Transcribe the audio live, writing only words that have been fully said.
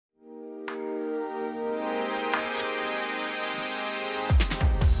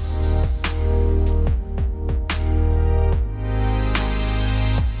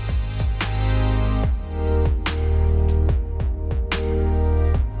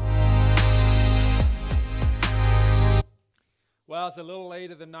Well, it's a little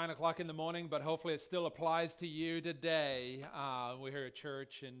later than 9 o'clock in the morning, but hopefully it still applies to you today. We're here at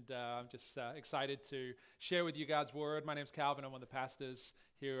church, and I'm just excited to share with you God's Word. My name's Calvin. I'm one of the pastors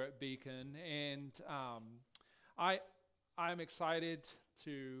here at Beacon, and I'm excited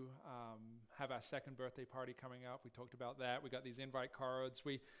to have our second birthday party coming up. We talked about that. We got these invite cards.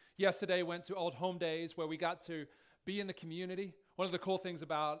 We yesterday went to Old Home Days, where we got to be in the community. One of the cool things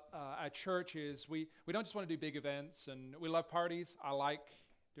about our church is we don't just want to do big events, and we love parties. I like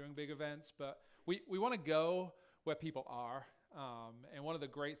doing big events, but we want to go where people are. And one of the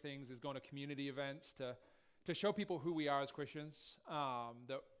great things is going to community events to show people who we are as Christians,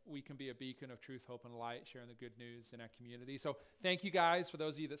 that we can be a beacon of truth, hope, and light, sharing the good news in our community. So thank you guys for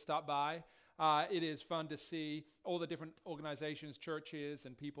those of you that stopped by. It is fun to see all the different organizations, churches,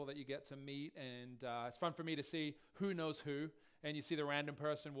 and people that you get to meet. And it's fun for me to see who knows who. And you see the random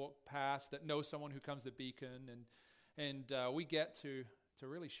person walk past that knows someone who comes to Beacon. And we get to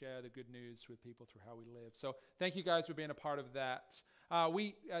really share the good news with people through how we live. So thank you guys for being a part of that.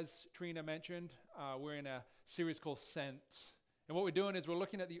 We, as Trina mentioned, we're in a series called Sent. And what we're doing is we're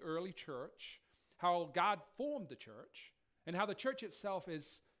looking at the early church, how God formed the church, and how the church itself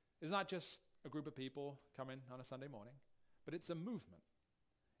is not just a group of people coming on a Sunday morning, but it's a movement.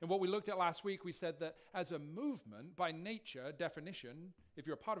 And what we looked at last week, we said that as a movement, by nature, definition, if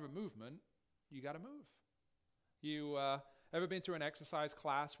you're a part of a movement, you got to move. You ever been through an exercise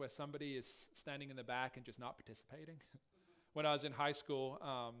class where somebody is standing in the back and just not participating? When I was in high school,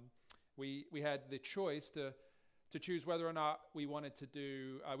 we had the choice to choose whether or not we wanted to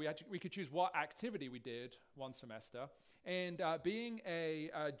do, we could choose what activity we did one semester. And being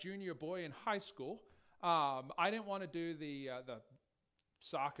a junior boy in high school, I didn't want to do the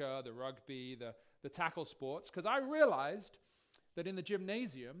soccer, the rugby, the tackle sports, because I realized that in the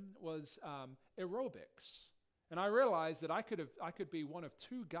gymnasium was aerobics. And I realized that I could be one of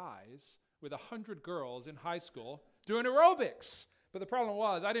two guys with 100 girls in high school doing aerobics. But the problem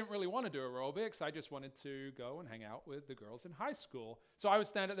was I didn't really want to do aerobics. I just wanted to go and hang out with the girls in high school. So I would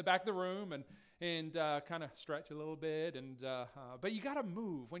stand at the back of the room and kind of stretch a little bit. But you got to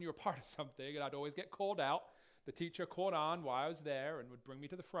move when you're a part of something. And I'd always get called out. The teacher caught on while I was there and would bring me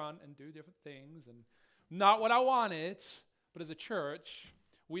to the front and do different things. And not what I wanted. But as a church,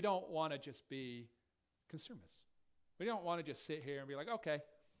 we don't want to just be consumers. We don't want to just sit here and be like, okay,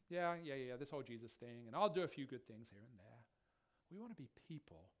 yeah, this whole Jesus thing, and I'll do a few good things here and there. We want to be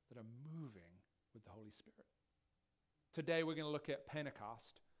people that are moving with the Holy Spirit. Today we're going to look at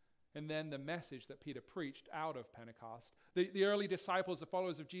Pentecost, and then the message that Peter preached out of Pentecost. The early disciples, the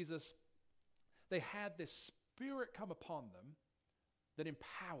followers of Jesus, they had this Spirit come upon them that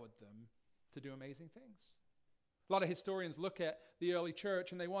empowered them to do amazing things. A lot of historians look at the early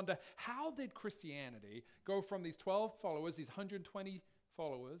church and they wonder, how did Christianity go from these 12 followers, these 120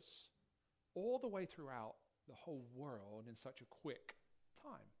 followers, all the way throughout the whole world in such a quick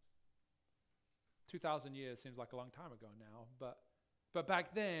time? 2,000 years seems like a long time ago now, but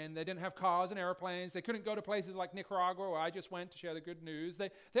back then they didn't have cars and airplanes. They couldn't go to places like Nicaragua, where I just went to share the good news. They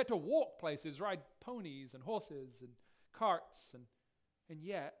had to walk places, ride ponies and horses and carts, and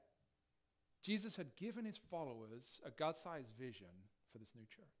yet Jesus had given his followers a God-sized vision for this new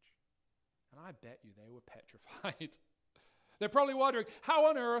church. And I bet you they were petrified. They're probably wondering, how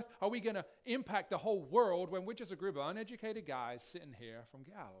on earth are we going to impact the whole world when we're just a group of uneducated guys sitting here from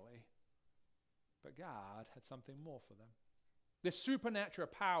Galilee? But God had something more for them. This supernatural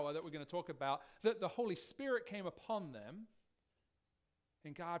power that we're going to talk about, that the Holy Spirit came upon them,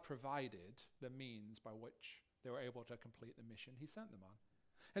 and God provided the means by which they were able to complete the mission he sent them on.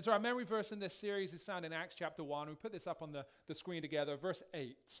 And so our memory verse in this series is found in Acts chapter 1. We put this up on the screen together, verse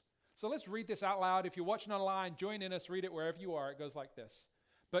 8. So let's read this out loud. If you're watching online, join in us, read it wherever you are. It goes like this.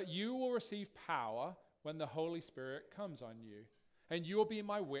 But you will receive power when the Holy Spirit comes on you. And you will be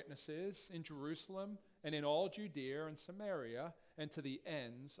my witnesses in Jerusalem and in all Judea and Samaria and to the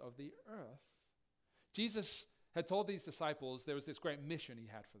ends of the earth. Jesus had told these disciples there was this great mission he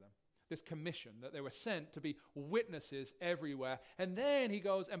had for them. This commission, that they were sent to be witnesses everywhere. And then he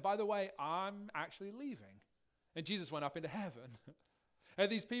goes, and by the way, I'm actually leaving. And Jesus went up into heaven.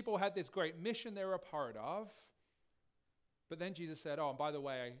 And these people had this great mission they were a part of. But then Jesus said, oh, and by the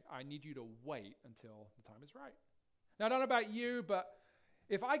way, I need you to wait until the time is right. Now, I don't know about you, but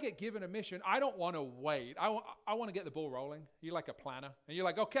if I get given a mission, I don't want to wait. I want to get the ball rolling. You're like a planner. And you're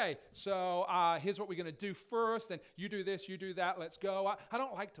like, okay, so here's what we're going to do first. And you do this, you do that, let's go. I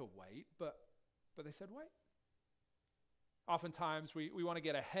don't like to wait, but they said wait. Oftentimes, we want to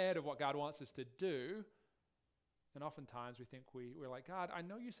get ahead of what God wants us to do. And oftentimes, we think we're like, God, I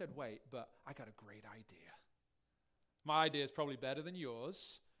know you said wait, but I got a great idea. My idea is probably better than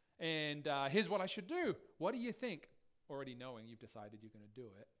yours. And here's what I should do. What do you think? Already knowing you've decided you're going to do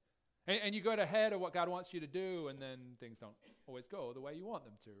it. And you go ahead of what God wants you to do, and then things don't always go the way you want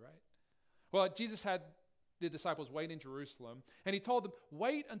them to, right? Well, Jesus had the disciples wait in Jerusalem, and he told them,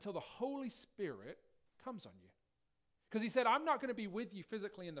 wait until the Holy Spirit comes on you. Because he said, I'm not going to be with you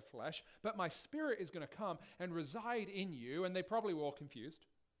physically in the flesh, but my Spirit is going to come and reside in you. And they probably were all confused,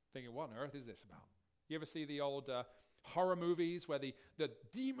 thinking, what on earth is this about? You ever see the old horror movies where the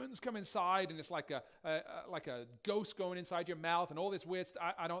demons come inside and it's like a ghost going inside your mouth and all this weird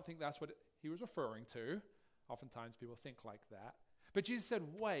stuff? I don't think that's what he was referring to. Oftentimes people think like that. But Jesus said,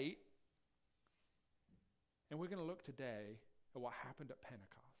 wait. And we're going to look today at what happened at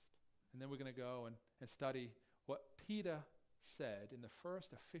Pentecost. And then we're going to go and study what Peter said in the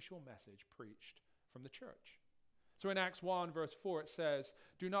first official message preached from the church. So in Acts 1, verse 4, it says,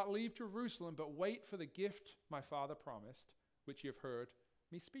 do not leave Jerusalem, but wait for the gift my Father promised, which you have heard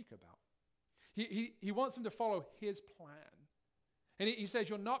me speak about. He wants them to follow his plan. And he says,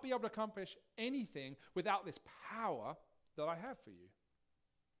 you'll not be able to accomplish anything without this power that I have for you.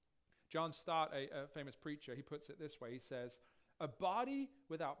 John Stott, a famous preacher, he puts it this way. He says, a body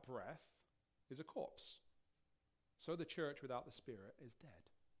without breath is a corpse. So the church without the Spirit is dead.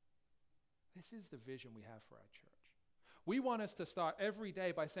 This is the vision we have for our church. We want us to start every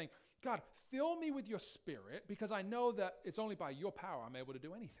day by saying, God, fill me with your Spirit, because I know that it's only by your power I'm able to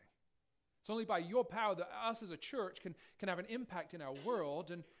do anything. It's only by your power that us as a church can have an impact in our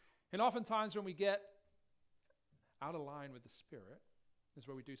world. And oftentimes when we get out of line with the Spirit is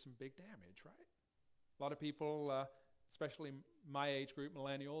where we do some big damage, right? A lot of people, especially my age group,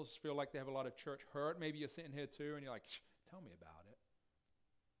 millennials, feel like they have a lot of church hurt. Maybe you're sitting here too and you're like, tell me about it.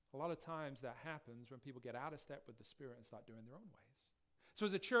 A lot of times that happens when people get out of step with the Spirit and start doing their own ways. So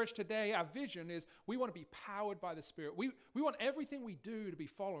as a church today, our vision is we want to be powered by the Spirit. We want everything we do to be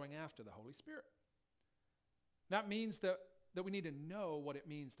following after the Holy Spirit. That means that we need to know what it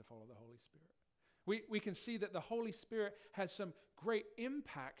means to follow the Holy Spirit. We can see that the Holy Spirit has some great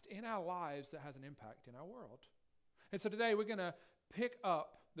impact in our lives that has an impact in our world. And so today we're going to pick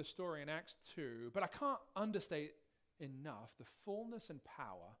up the story in Acts 2, but I can't understate enough the fullness and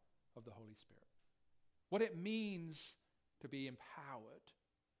power of the Holy Spirit. What it means to be empowered,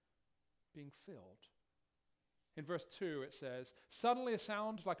 being filled. In verse 2 it says, suddenly a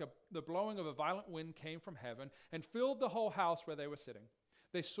sound like the blowing of a violent wind came from heaven and filled the whole house where they were sitting.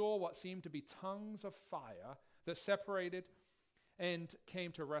 They saw what seemed to be tongues of fire that separated and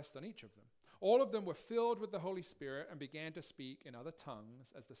came to rest on each of them. All of them were filled with the Holy Spirit and began to speak in other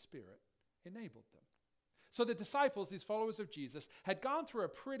tongues as the Spirit enabled them. So the disciples, these followers of Jesus, had gone through a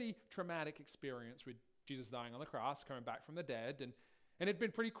pretty traumatic experience with Jesus dying on the cross, coming back from the dead, and it had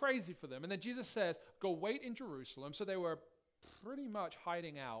been pretty crazy for them. And then Jesus says, go wait in Jerusalem. So they were pretty much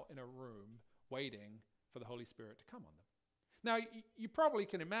hiding out in a room, waiting for the Holy Spirit to come on them. Now, you probably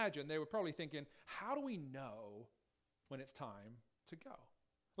can imagine, they were probably thinking, how do we know when it's time to go?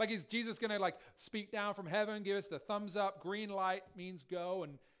 Like, is Jesus going to speak down from heaven, give us the thumbs up, green light means go,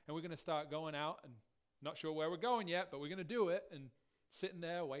 and we're going to start going out, and not sure where we're going yet, but we're going to do it, and sitting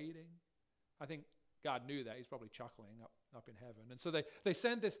there waiting. I think God knew that. He's probably chuckling up in heaven. And so they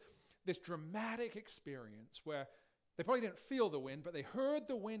send this dramatic experience where they probably didn't feel the wind, but they heard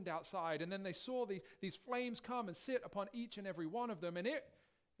the wind outside, and then they saw these flames come and sit upon each and every one of them, and it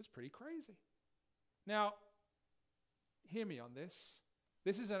was pretty crazy. Now, hear me on this.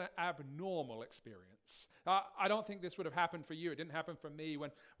 This is an abnormal experience. I don't think this would have happened for you. It didn't happen for me.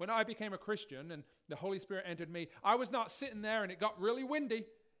 When I became a Christian and the Holy Spirit entered me, I was not sitting there and it got really windy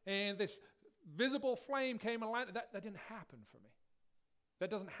and this visible flame came and landed. That didn't happen for me.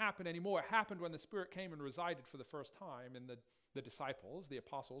 That doesn't happen anymore. It happened when the Spirit came and resided for the first time in the disciples, the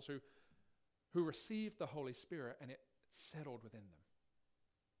apostles, who received the Holy Spirit, and it settled within them.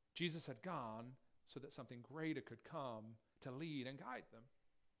 Jesus had gone so that something greater could come to lead and guide them.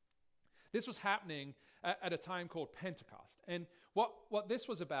 This was happening at a time called Pentecost. And what this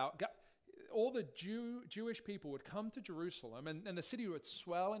was about, all the Jewish people would come to Jerusalem, and the city would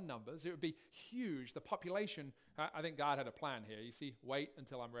swell in numbers. It would be huge. The population, I think God had a plan here. You see, wait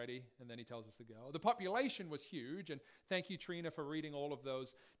until I'm ready, and then he tells us to go. The population was huge, and thank you, Trina, for reading all of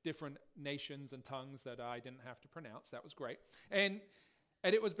those different nations and tongues that I didn't have to pronounce. That was great. And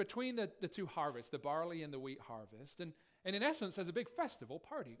it was between the two harvests, the barley and the wheat harvest. And in essence, there's a big festival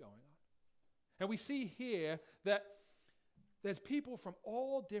party going on. And we see here that there's people from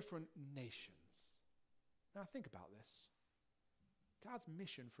all different nations. Now think about this. God's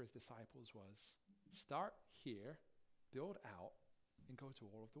mission for his disciples was start here, build out, and go to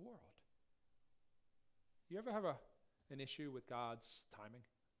all of the world. You ever have a an issue with God's timing?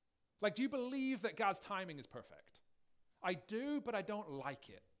 Like, do you believe that God's timing is perfect? I do, but I don't like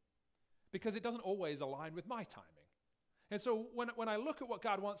it because it doesn't always align with my timing. And so when I look at what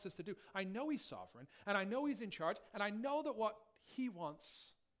God wants us to do, I know he's sovereign, and I know he's in charge, and I know that what he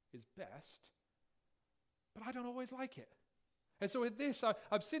wants is best, but I don't always like it. And so with this,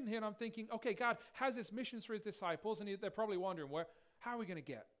 I'm sitting here and I'm thinking, okay, God has this mission for his disciples, and they're probably wondering, how are we going to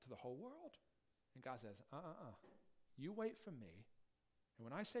get to the whole world? And God says, you wait for me, and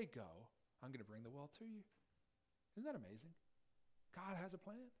when I say go, I'm going to bring the world to you. Isn't that amazing? God has a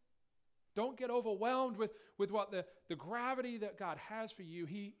plan. Don't get overwhelmed with what the gravity that God has for you.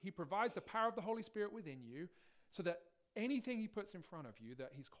 He provides the power of the Holy Spirit within you so that anything he puts in front of you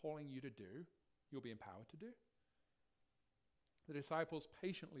that he's calling you to do, you'll be empowered to do. The disciples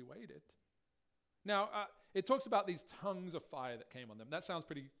patiently waited. Now, it talks about these tongues of fire that came on them. That sounds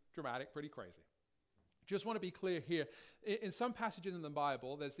pretty dramatic, pretty crazy. Just want to be clear here. In some passages in the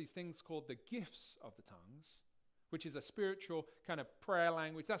Bible, there's these things called the gifts of the tongues, which is a spiritual kind of prayer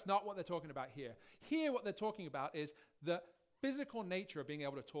language. That's not what they're talking about here. Here, what they're talking about is the physical nature of being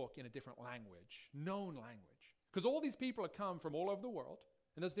able to talk in a different language, known language. Because all these people have come from all over the world,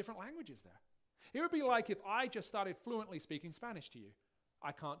 and there's different languages there. It would be like if I just started fluently speaking Spanish to you.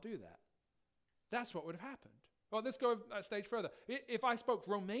 I can't do that. That's what would have happened. Well, let's go a stage further. If I spoke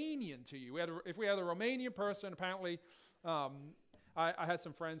Romanian to you, if we had a Romanian person, apparently, I had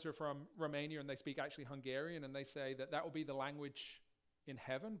some friends who are from Romania, and they speak actually Hungarian, and they say that will be the language in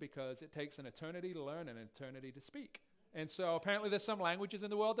heaven because it takes an eternity to learn and an eternity to speak. And so apparently there's some languages in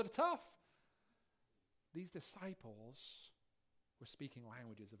the world that are tough. These disciples were speaking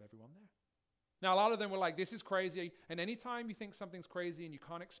languages of everyone there. Now, a lot of them were like, this is crazy. And anytime you think something's crazy and you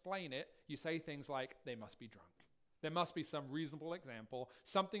can't explain it, you say things like, they must be drunk. There must be some reasonable example.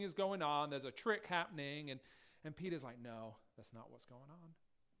 Something is going on. There's a trick happening. And Peter's like, no, that's not what's going on.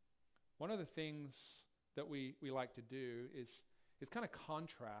 One of the things that we like to do is kind of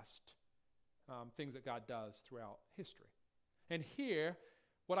contrast things that God does throughout history. And here,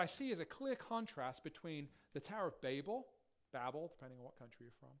 what I see is a clear contrast between the Tower of Babel, depending on what country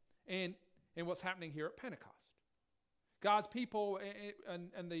you're from, and what's happening here at Pentecost. God's people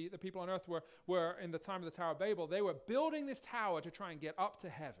and the people on earth were in the time of the Tower of Babel, they were building this tower to try and get up to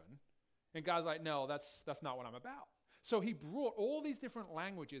heaven. And God's like, no, that's not what I'm about. So he brought all these different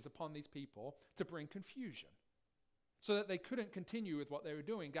languages upon these people to bring confusion so that they couldn't continue with what they were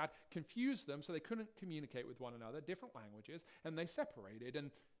doing. God confused them so they couldn't communicate with one another, different languages, and they separated,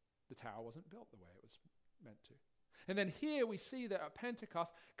 and the tower wasn't built the way it was meant to. And then here we see that at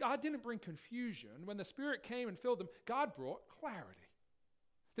Pentecost, God didn't bring confusion. When the Spirit came and filled them, God brought clarity.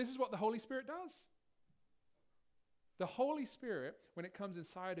 This is what the Holy Spirit does. The Holy Spirit, when it comes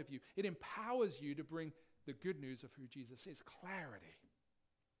inside of you, it empowers you to bring the good news of who Jesus is, clarity.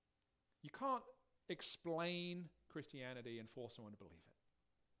 You can't explain Christianity and force someone to believe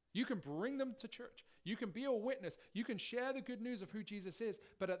it. You can bring them to church. You can be a witness. You can share the good news of who Jesus is.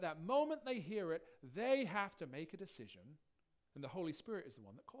 But at that moment they hear it, they have to make a decision, and the Holy Spirit is the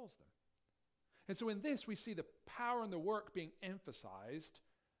one that calls them. And so in this, we see the power and the work being emphasized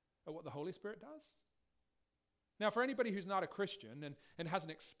at what the Holy Spirit does. Now, for anybody who's not a Christian and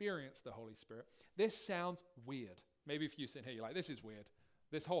hasn't experienced the Holy Spirit, this sounds weird. Maybe if you sit here, you're like, this is weird.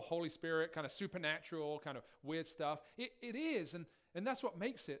 This whole Holy Spirit, kind of supernatural, kind of weird stuff. It is, and that's what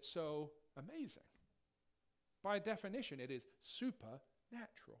makes it so amazing. By definition, it is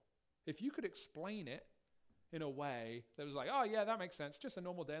supernatural. If you could explain it in a way that was like, oh yeah, that makes sense, just a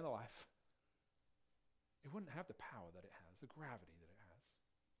normal day in the life, it wouldn't have the power that it has, the gravity that it has.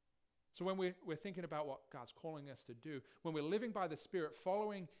 So when we're thinking about what God's calling us to do, when we're living by the Spirit,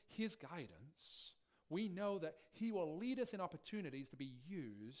 following his guidance, we know that he will lead us in opportunities to be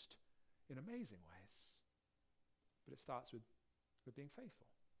used in amazing ways. But it starts with being faithful,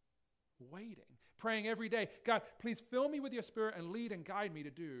 waiting, praying every day. God, please fill me with your Spirit and lead and guide me to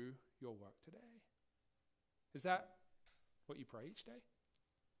do your work today. Is that what you pray each day?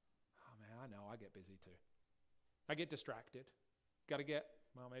 Oh man, I know, I get busy too. I get distracted.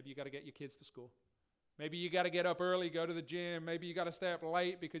 Maybe you got to get your kids to school. Maybe you got to get up early, go to the gym. Maybe you got to stay up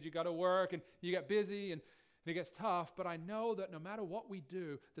late because you got to work and you get busy and it gets tough. But I know that no matter what we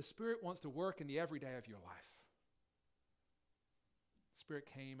do, the Spirit wants to work in the everyday of your life. The Spirit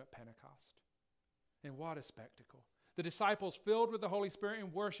came at Pentecost. And what a spectacle. The disciples filled with the Holy Spirit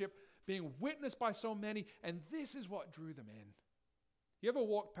in worship, being witnessed by so many, and this is what drew them in. You ever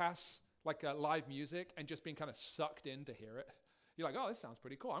walk past like live music and just being kind of sucked in to hear it? You're like, oh, this sounds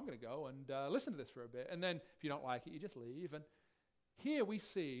pretty cool. I'm going to go and listen to this for a bit. And then if you don't like it, you just leave. And here we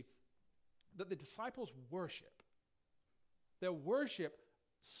see that the disciples' worship Their worship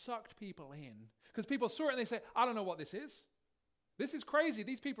sucked people in. Because people saw it and they say, I don't know what this is. This is crazy.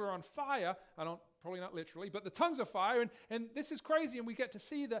 These people are on fire. Probably not literally, but the tongues of fire, and this is crazy. And we get to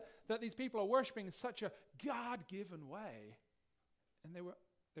see that these people are worshiping in such a God-given way. And they were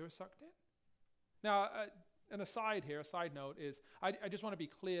sucked in. Now, a side note is, I just want to be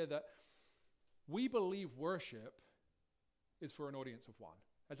clear that we believe worship is for an audience of one.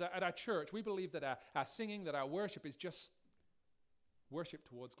 At our church, we believe that our singing, that our worship is just worship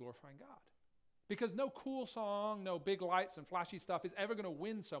towards glorifying God. Because no cool song, no big lights and flashy stuff is ever going to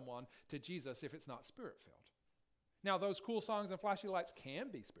win someone to Jesus if it's not Spirit-filled. Now, those cool songs and flashy lights can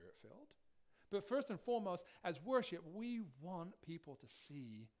be Spirit-filled. But first and foremost, as worship, we want people to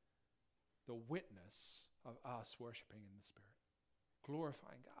see the witness of us worshiping in the Spirit,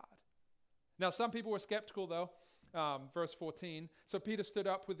 glorifying God. Now, some people were skeptical, though. Verse 14, so Peter stood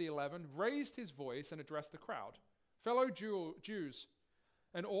up with the 11, raised his voice, and addressed the crowd. Fellow Jews,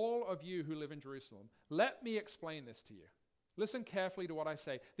 and all of you who live in Jerusalem, let me explain this to you. Listen carefully to what I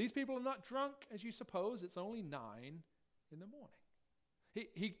say. These people are not drunk, as you suppose. It's only 9 in the morning.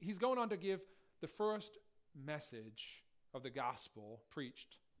 He's going on to give the first message of the gospel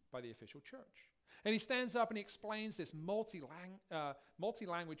preached by the official church. And he stands up and he explains this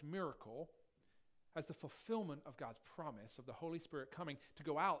multi-language miracle as the fulfillment of God's promise of the Holy Spirit coming to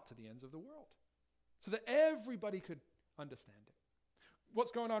go out to the ends of the world so that everybody could understand it.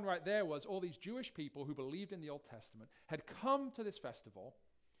 What's going on right there was all these Jewish people who believed in the Old Testament had come to this festival,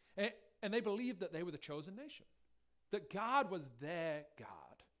 and they believed that they were the chosen nation, that God was their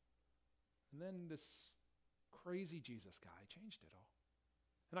God. And then this crazy Jesus guy changed it all.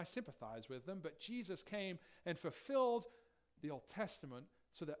 And I sympathize with them, but Jesus came and fulfilled the Old Testament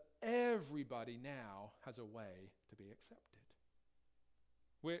so that everybody now has a way to be accepted.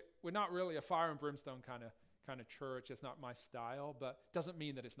 We're not really a fire and brimstone kind of church. It's not my style, but doesn't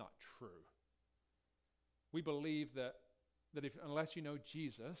mean that it's not true. We believe that unless you know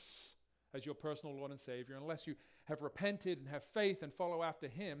Jesus as your personal Lord and Savior, unless you have repented and have faith and follow after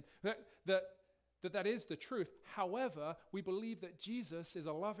him, that is the truth. However, we believe that Jesus is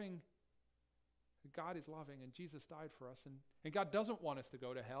God is loving, and Jesus died for us, and God doesn't want us to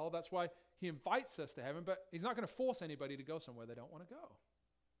go to hell. That's why he invites us to heaven, but he's not going to force anybody to go somewhere they don't want to go.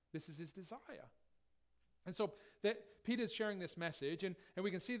 This is his desire. And so Peter's sharing this message, and we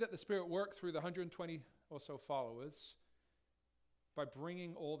can see that the Spirit worked through the 120 or so followers by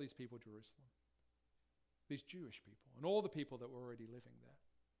bringing all these people to Jerusalem, these Jewish people, and all the people that were already living there.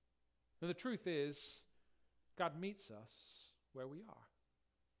 And the truth is, God meets us where we are.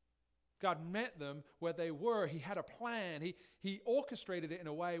 God met them where they were. He had a plan. He orchestrated it in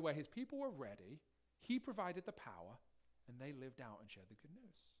a way where his people were ready. He provided the power, and they lived out and shared the good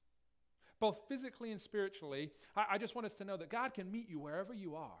news. Both physically and spiritually, I just want us to know that God can meet you wherever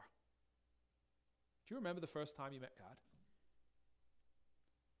you are. Do you remember the first time you met God?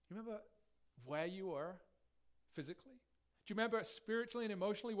 Do you remember where you were physically? Do you remember spiritually and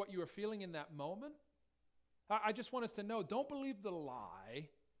emotionally what you were feeling in that moment? I just want us to know, don't believe the lie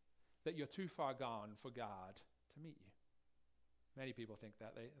that you're too far gone for God to meet you. Many people think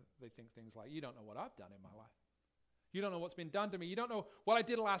that. They think things like, you don't know what I've done in my life. You don't know what's been done to me. You don't know what I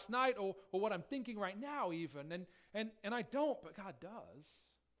did last night or what I'm thinking right now even. And I don't, but God does.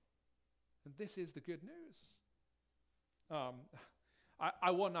 And this is the good news.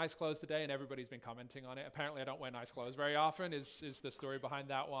 I wore nice clothes today, and everybody's been commenting on it. Apparently I don't wear nice clothes very often is the story behind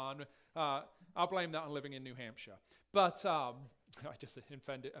that one. I'll blame that on living in New Hampshire. But I just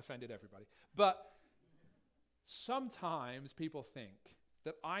offended everybody. But sometimes people think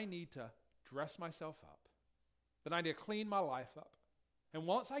that I need to dress myself up, that I need to clean my life up. And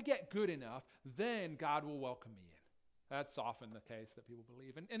once I get good enough, then God will welcome me in. That's often the case that people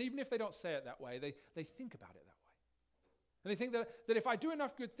believe. And even if they don't say it that way, they think about it that way. And they think that if I do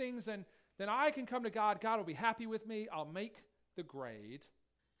enough good things, then I can come to God. God will be happy with me. I'll make the grade,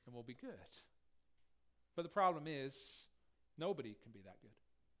 and we'll be good. But the problem is, nobody can be that good.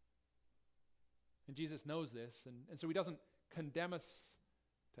 And Jesus knows this, and so he doesn't condemn us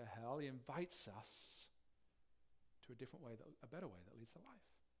to hell. He invites us to a different way, a better way that leads to life.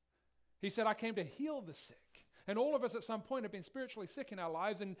 He said, I came to heal the sick. And all of us at some point have been spiritually sick in our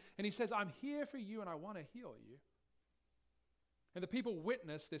lives, and he says, I'm here for you, and I want to heal you. And the people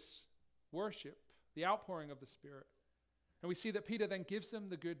witness this worship, the outpouring of the Spirit. And we see that Peter then gives them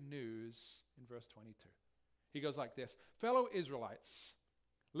the good news in verse 22. He goes like this, fellow Israelites,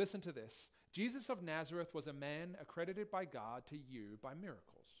 listen to this. Jesus of Nazareth was a man accredited by God to you by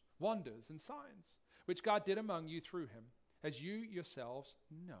miracles, wonders, and signs, which God did among you through him, as you yourselves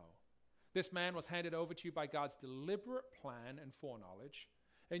know. This man was handed over to you by God's deliberate plan and foreknowledge,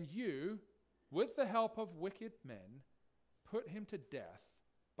 and you, with the help of wicked men, put him to death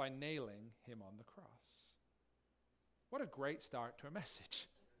by nailing him on the cross. What a great start to a message.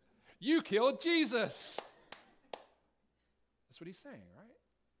 You killed Jesus. That's what he's saying, right?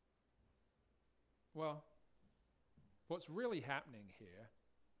 Well, what's really happening here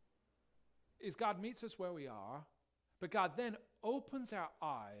is God meets us where we are, but God then opens our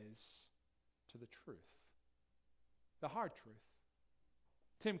eyes to the truth, the hard truth.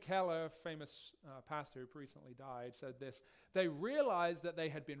 Tim Keller, famous pastor who recently died, said this: they realized that they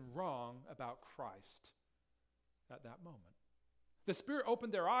had been wrong about Christ at that moment. The Spirit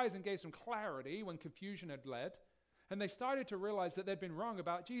opened their eyes and gave some clarity when confusion had led, and they started to realize that they'd been wrong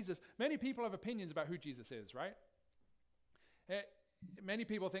about Jesus. Many people have opinions about who Jesus is, right? Many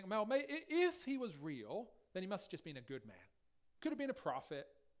people think, well, if he was real, then he must have just been a good man. Could have been a prophet.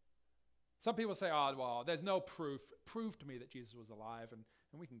 Some people say, oh, well, there's no proof. Prove to me that Jesus was alive, and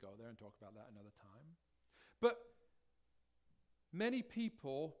we can go there and talk about that another time. But many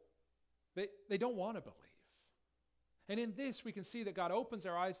people, they don't want to believe. And in this, we can see that God opens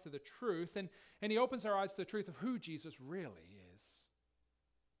our eyes to the truth, and he opens our eyes to the truth of who Jesus really is.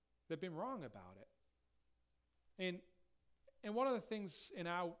 They've been wrong about it. And one of the things in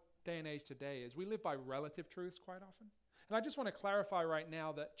our day and age today is we live by relative truths quite often. And I just want to clarify right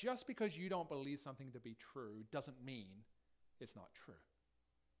now that just because you don't believe something to be true doesn't mean it's not true.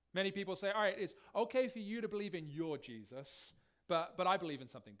 Many people say, all right, it's okay for you to believe in your Jesus, but I believe in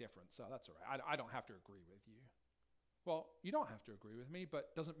something different, so that's all right. I don't have to agree with you. Well, you don't have to agree with me,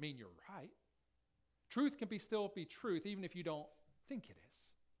 but doesn't mean you're right. Truth can still be truth, even if you don't think it is.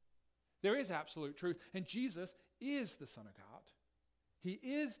 There is absolute truth, and Jesus is the Son of God. He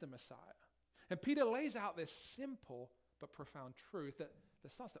is the Messiah. And Peter lays out this simple but profound truth that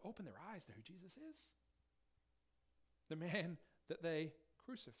starts to open their eyes to who Jesus is. The man that they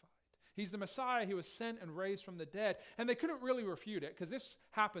crucified. He's the Messiah who was sent and raised from the dead. And they couldn't really refute it because this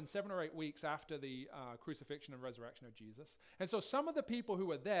happened 7 or 8 weeks after the crucifixion and resurrection of Jesus. And so some of the people who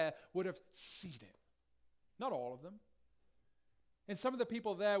were there would have seen it. Not all of them. And some of the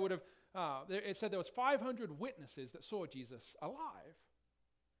people there would have, it said there was 500 witnesses that saw Jesus alive.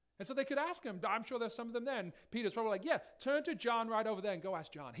 And so they could ask him. I'm sure there's some of them there. And Peter's probably like, yeah, turn to John right over there and go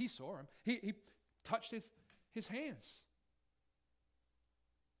ask John. He saw him. He touched his hands.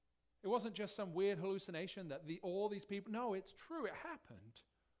 It wasn't just some weird hallucination that all these people, no, it's true, it happened.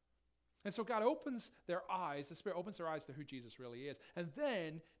 And so God opens their eyes, the Spirit opens their eyes to who Jesus really is. And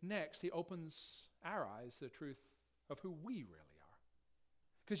then next, he opens our eyes to the truth of who we really are.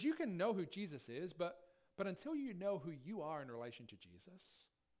 Because you can know who Jesus is, but until you know who you are in relation to Jesus,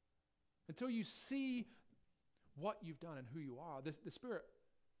 until you see what you've done and who you are, the Spirit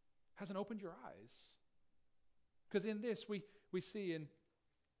hasn't opened your eyes. Because in this, we see in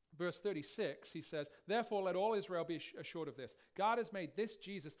verse 36, he says, therefore let all Israel be assured of this. God has made this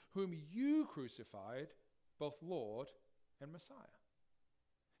Jesus, whom you crucified, both Lord and Messiah.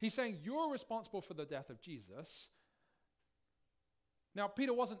 He's saying you're responsible for the death of Jesus. Now,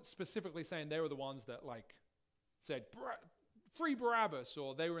 Peter wasn't specifically saying they were the ones that said, free Barabbas,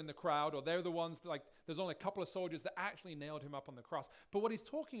 or they were in the crowd, or they're the ones that, there's only a couple of soldiers that actually nailed him up on the cross. But what he's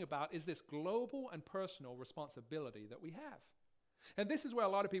talking about is this global and personal responsibility that we have. And this is where a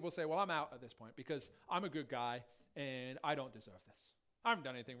lot of people say, well, I'm out at this point because I'm a good guy and I don't deserve this. I haven't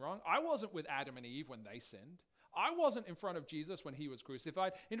done anything wrong. I wasn't with Adam and Eve when they sinned. I wasn't in front of Jesus when he was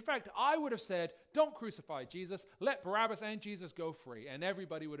crucified. In fact, I would have said, don't crucify Jesus. Let Barabbas and Jesus go free. And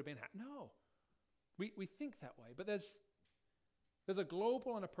everybody would have been happy. No. We think that way. But there's a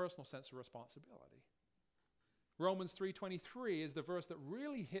global and a personal sense of responsibility. Romans 3:23 is the verse that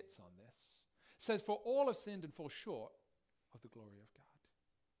really hits on this. It says, for all have sinned and fall short of the glory of God.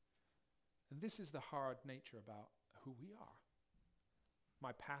 And this is the hard nature about who we are.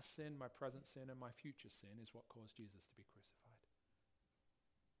 My past sin, my present sin, and my future sin is what caused Jesus to be crucified.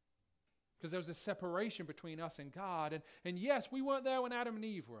 Because there was a separation between us and God. And yes, we weren't there when Adam and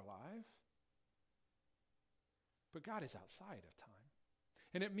Eve were alive. But God is outside of time.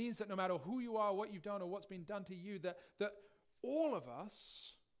 And it means that no matter who you are, what you've done, or what's been done to you, that all of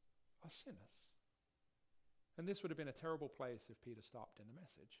us are sinners. And this would have been a terrible place if Peter stopped in the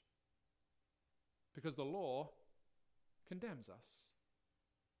message. Because the law condemns us.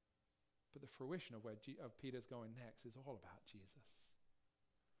 But the fruition of where Peter's going next is all about Jesus.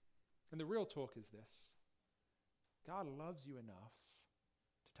 And the real talk is this. God loves you enough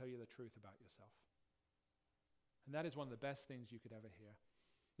to tell you the truth about yourself. And that is one of the best things you could ever hear.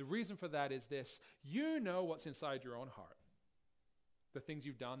 The reason for that is this. You know what's inside your own heart. the things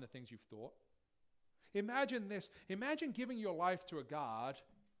you've done, the things you've thought. Imagine this. Imagine giving your life to a God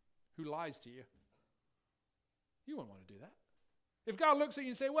who lies to you. You wouldn't want to do that. If God looks at you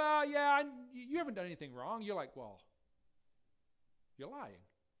and say, well, yeah, you haven't done anything wrong, you're like, well, you're lying.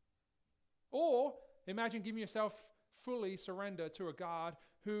 Or imagine giving yourself fully surrender to a God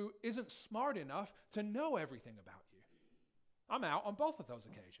who isn't smart enough to know everything about you. I'm out on both of those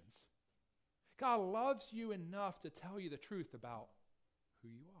occasions. God loves you enough to tell you the truth about who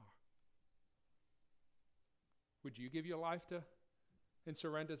you are. Would you give your life to and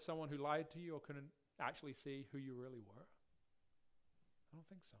surrender to someone who lied to you or couldn't actually see who you really were? I don't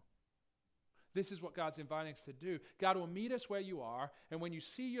think so. This is what God's inviting us to do. God will meet us where you are, and when you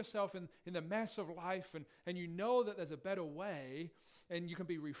see yourself in the mess of life and you know that there's a better way and you can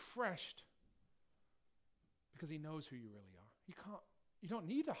be refreshed because he knows who you really are. You don't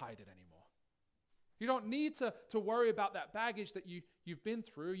need to hide it anymore. You don't need to worry about that baggage that you've been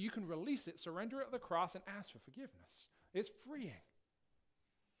through. You can release it, surrender it at the cross, and ask for forgiveness. It's freeing.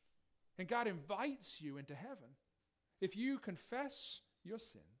 And God invites you into heaven. If you confess your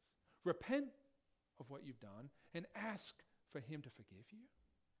sins, repent of what you've done, and ask for him to forgive you,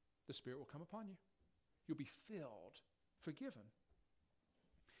 the Spirit will come upon you. You'll be filled, forgiven.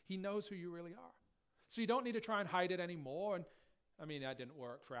 He knows who you really are. So you don't need to try and hide it anymore. And I mean, that didn't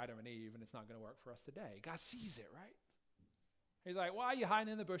work for Adam and Eve, and it's not going to work for us today. God sees it, right? He's like, why are you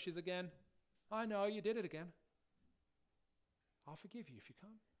hiding in the bushes again? I know, you did it again. I'll forgive you if you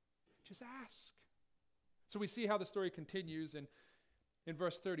come. Just ask. So we see how the story continues. In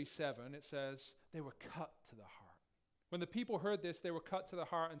verse 37, it says, they were cut to the heart. When the people heard this, they were cut to the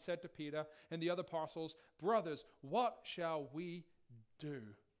heart and said to Peter and the other apostles, brothers, what shall we do?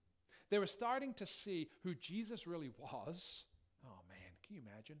 They were starting to see who Jesus really was. Oh man, can you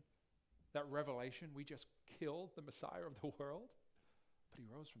imagine that revelation? We just killed the Messiah of the world, but he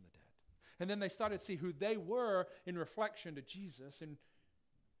rose from the dead. And then they started to see who they were in reflection to Jesus, and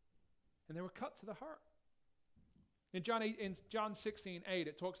they were cut to the heart. In John 16:8,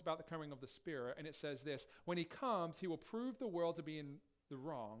 it talks about the coming of the Spirit, and it says this, when he comes, he will prove the world to be in the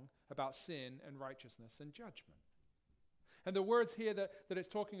wrong about sin and righteousness and judgment. And the words here that it's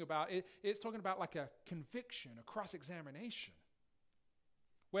talking about, it's talking about like a conviction, a cross-examination.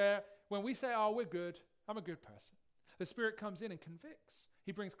 Where when we say, oh, we're good, I'm a good person, the Spirit comes in and convicts.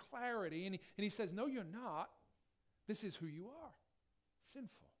 He brings clarity, and he says, no, you're not. This is who you are,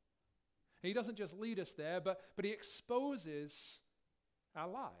 sinful. And he doesn't just lead us there, but he exposes our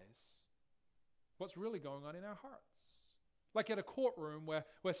lies, what's really going on in our hearts. Like at a courtroom where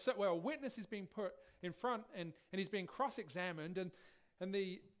a witness is being put in front and he's being cross-examined, and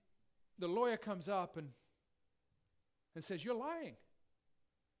the lawyer comes up and says, you're lying.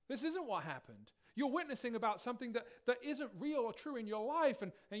 This isn't what happened. You're witnessing about something that isn't real or true in your life.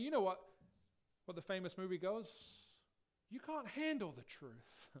 And you know what the famous movie goes? You can't handle the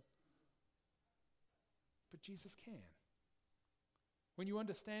truth. But Jesus can. When you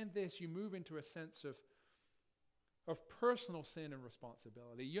understand this, you move into a sense of personal sin and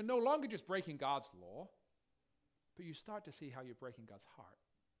responsibility. You're no longer just breaking God's law, but you start to see how you're breaking God's heart.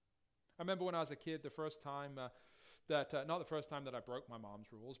 I remember when I was a kid, the first time not the first time that I broke my mom's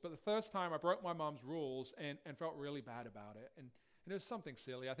rules, but the first time I broke my mom's rules and felt really bad about it. And it was something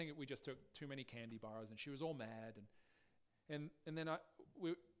silly. I think we just took too many candy bars, and she was all mad. And then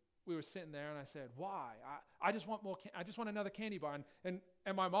we were sitting there, and I said, why? I just want more. I just want another candy bar. And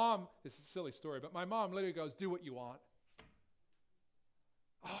my mom, this is a silly story, but my mom literally goes, do what you want.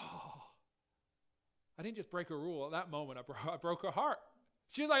 Oh, I didn't just break a rule. At that moment, I broke her heart.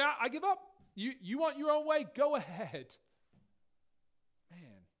 She was like, I give up. You want your own way? Go ahead.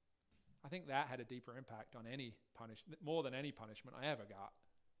 Man, I think that had a deeper impact on any punishment, more than any punishment I ever got.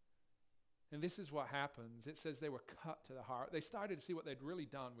 And this is what happens. It says they were cut to the heart. They started to see what they'd really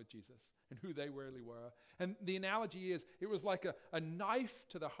done with Jesus and who they really were. And the analogy is, it was like a knife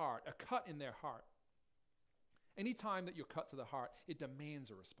to the heart, a cut in their heart. Anytime that you're cut to the heart, it demands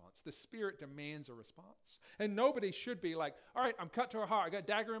a response. The Spirit demands a response. And nobody should be like, all right, I'm cut to a heart. I got a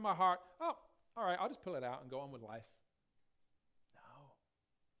dagger in my heart. Oh, all right, I'll just pull it out and go on with life. No.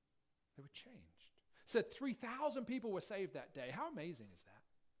 They were changed. It said 3,000 people were saved that day. How amazing is that?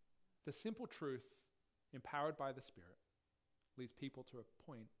 The simple truth, empowered by the Spirit, leads people to a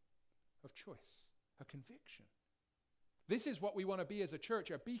point of choice, a conviction. This is what we want to be as a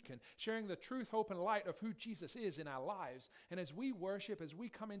church, a beacon, sharing the truth, hope, and light of who Jesus is in our lives. And as we worship, as we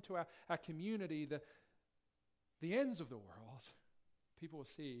come into our community, the ends of the world, people will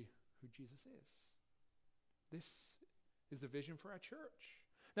see who Jesus is. This is the vision for our church.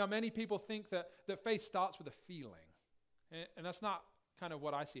 Now, many people think that faith starts with a feeling. And that's not kind of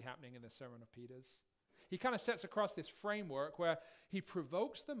what I see happening in the Sermon of Peter's. He kind of sets across this framework where he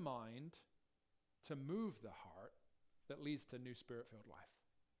provokes the mind to move the heart that leads to new spirit-filled life.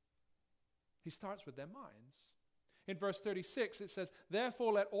 He starts with their minds. In verse 36, it says,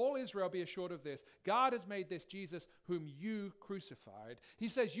 "Therefore let all Israel be assured of this. God has made this Jesus whom you crucified." He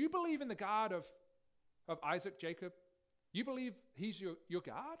says, you believe in the God of Isaac, Jacob? You believe he's your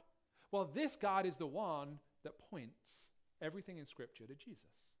God? Well, this God is the one that points everything in Scripture to Jesus.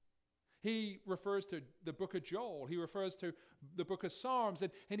 He refers to the book of Joel. He refers to the book of Psalms.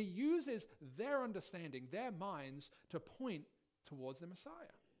 And he uses their understanding, their minds, to point towards the Messiah.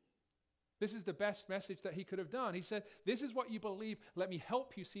 This is the best message that he could have done. He said, this is what you believe. Let me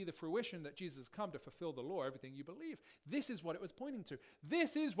help you see the fruition that Jesus has come to fulfill the law, everything you believe. This is what it was pointing to.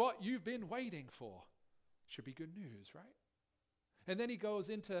 This is what you've been waiting for. Should be good news, right? And then he goes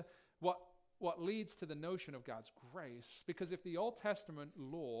into what leads to the notion of God's grace. Because if the Old Testament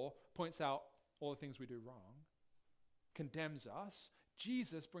law points out all the things we do wrong, condemns us,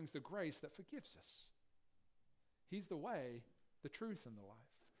 Jesus brings the grace that forgives us. He's the way, the truth, and the life.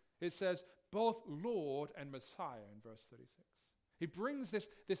 It says both Lord and Messiah in verse 36. He brings this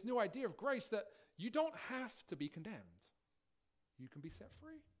new idea of grace that you don't have to be condemned. You can be set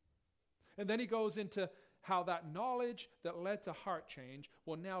free. And then he goes into how that knowledge that led to heart change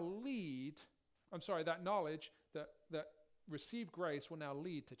will now lead, that knowledge that received grace will now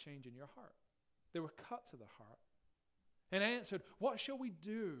lead to change in your heart. They were cut to the heart and answered, what shall we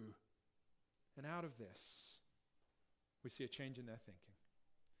do? And out of this, we see a change in their thinking.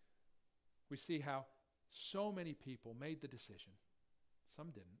 We see how so many people made the decision.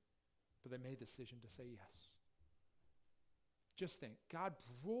 Some didn't, but they made the decision to say yes. Just think, God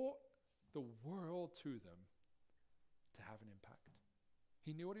brought the world to them to have an impact.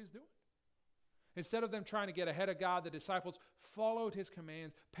 He knew what he was doing. Instead of them trying to get ahead of God, the disciples followed his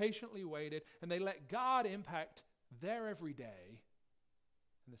commands, patiently waited, and they let God impact their every day,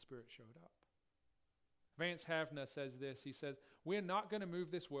 and the Spirit showed up. Vance Havner says this. He says, we're not going to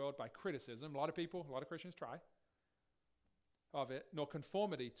move this world by criticism. A lot of Christians try, of it, nor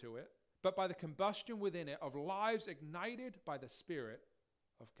conformity to it, but by the combustion within it of lives ignited by the Spirit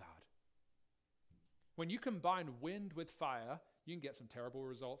of God. When you combine wind with fire, you can get some terrible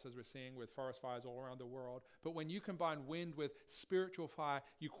results, as we're seeing with forest fires all around the world. But when you combine wind with spiritual fire,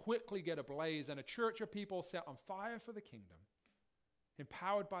 you quickly get a blaze, and a church of people set on fire for the kingdom,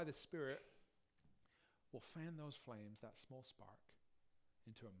 empowered by the Spirit, will fan those flames, that small spark,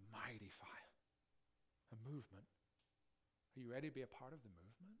 into a mighty fire, a movement. Are you ready to be a part of the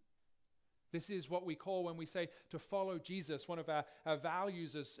movement? This is what we call, when we say to follow Jesus, one of our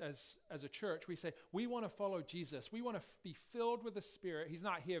values as a church. We say we want to follow Jesus. We want to be filled with the Spirit. He's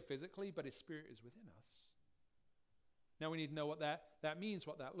not here physically, but his Spirit is within us. Now we need to know what that means,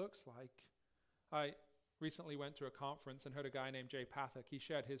 what that looks like. I recently went to a conference and heard a guy named Jay Pathak. He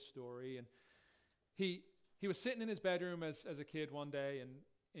shared his story, and he was sitting in his bedroom as a kid one day,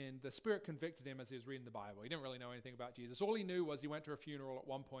 and the Spirit convicted him as he was reading the Bible. He didn't really know anything about Jesus. All he knew was he went to a funeral at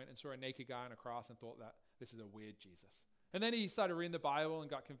one point and saw a naked guy on a cross and thought that this is a weird Jesus. And then he started reading the Bible and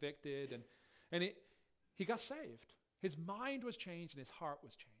got convicted, and he got saved. His mind was changed and his heart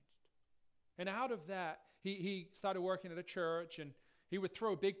was changed. And out of that, he started working at a church, and he would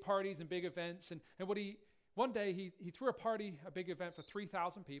throw big parties and big events. And one day he threw a big event for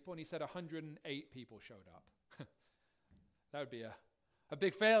 3,000 people, and he said 108 people showed up. That would be a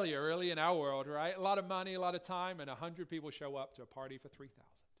big failure, really, in our world, right? A lot of money, a lot of time, and 100 people show up to a party for 3,000.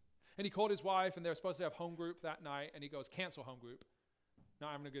 And he called his wife, and they were supposed to have home group that night, and he goes, cancel home group.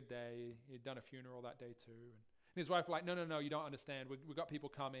 Not having a good day. He'd done a funeral that day too. And his wife was like, no, you don't understand. We've got people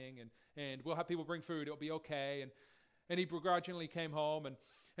coming, and we'll have people bring food. It'll be okay. And he begrudgingly came home,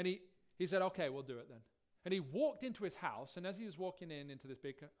 and he said, okay, we'll do it then. And he walked into his house, and as he was walking into this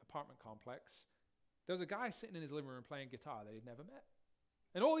big apartment complex, there was a guy sitting in his living room playing guitar that he'd never met.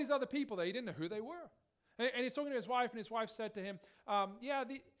 And all these other people that he didn't know who they were. And he's talking to his wife, and his wife said to him,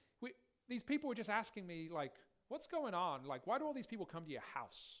 these people were just asking me, like, what's going on? Like, why do all these people come to your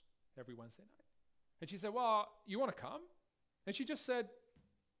house every Wednesday night? And she said, well, you want to come? And she just said,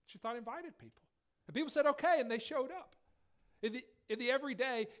 she thought invited people. And people said, okay, and they showed up. In the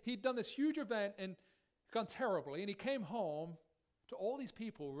everyday, he'd done this huge event and gone terribly, and he came home to all these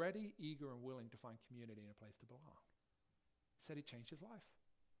people ready, eager, and willing to find community and a place to belong. He said he changed his life.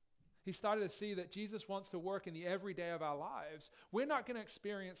 He started to see that Jesus wants to work in the everyday of our lives. We're not going to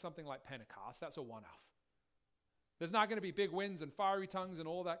experience something like Pentecost. That's a one-off. There's not going to be big winds and fiery tongues and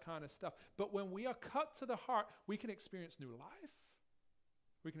all that kind of stuff. But when we are cut to the heart, we can experience new life.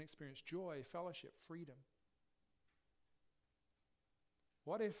 We can experience joy, fellowship, freedom.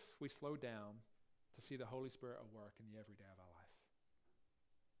 What if we slow down to see the Holy Spirit at work in the everyday of our life?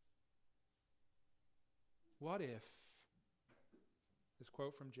 What if, this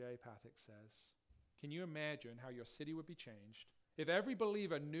quote from J. Pathak says, can you imagine how your city would be changed if every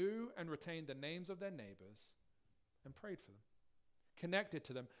believer knew and retained the names of their neighbors and prayed for them, connected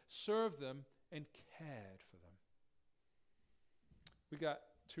to them, served them, and cared for them? We got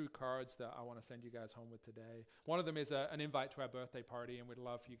 2 cards that I want to send you guys home with today. One of them is an invite to our birthday party, and we'd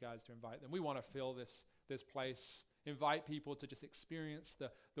love for you guys to invite them. We want to fill this place, invite people to just experience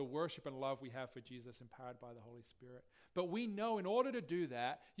the worship and love we have for Jesus, empowered by the Holy Spirit. But we know in order to do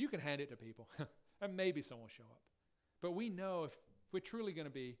that, you can hand it to people, and maybe someone will show up. But we know if we're truly going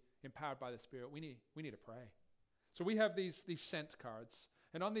to be empowered by the Spirit, we need to pray. So we have these sent cards,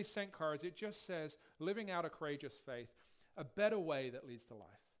 and on these sent cards, it just says, living out a courageous faith, a better way that leads to life.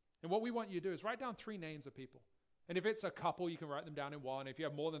 And what we want you to do is write down 3 names of people. And if it's a couple, you can write them down in one. If you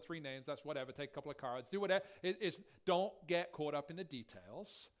have more than 3 names, that's whatever. Take a couple of cards. Do whatever. Don't get caught up in the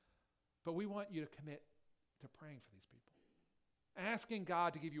details. But we want you to commit to praying for these people. Asking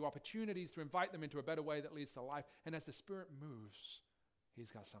God to give you opportunities to invite them into a better way that leads to life. And as the Spirit moves,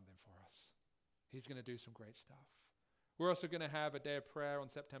 He's got something for us. He's going to do some great stuff. We're also going to have a day of prayer on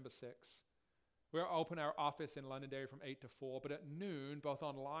September 6th. We'll open our office in Londonderry from 8 to 4, but at noon, both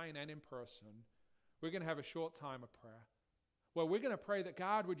online and in person, we're going to have a short time of prayer where we're going to pray that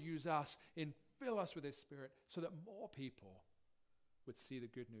God would use us and fill us with His Spirit so that more people would see the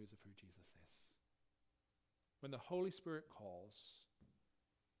good news of who Jesus is. When the Holy Spirit calls,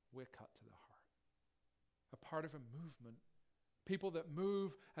 we're cut to the heart. A part of a movement, people that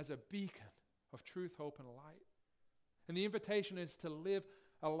move as a beacon of truth, hope, and light. And the invitation is to live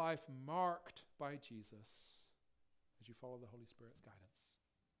a life marked by Jesus as you follow the Holy Spirit's guidance.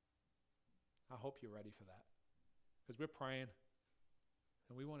 I hope you're ready for that, because we're praying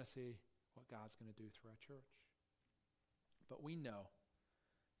and we want to see what God's going to do through our church. But we know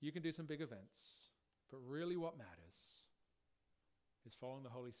you can do some big events, but really what matters is following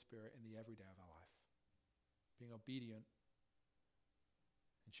the Holy Spirit in the everyday of our life, being obedient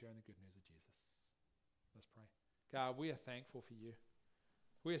and sharing the good news of Jesus. Let's pray. God, we are thankful for you.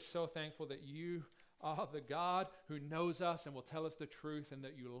 We are so thankful that you are the God who knows us and will tell us the truth, and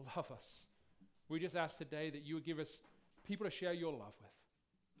that you love us. We just ask today that you would give us people to share your love with,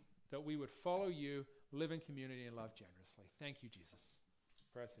 that we would follow you, live in community, and love generously. Thank you, Jesus.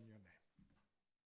 Pray us in your name.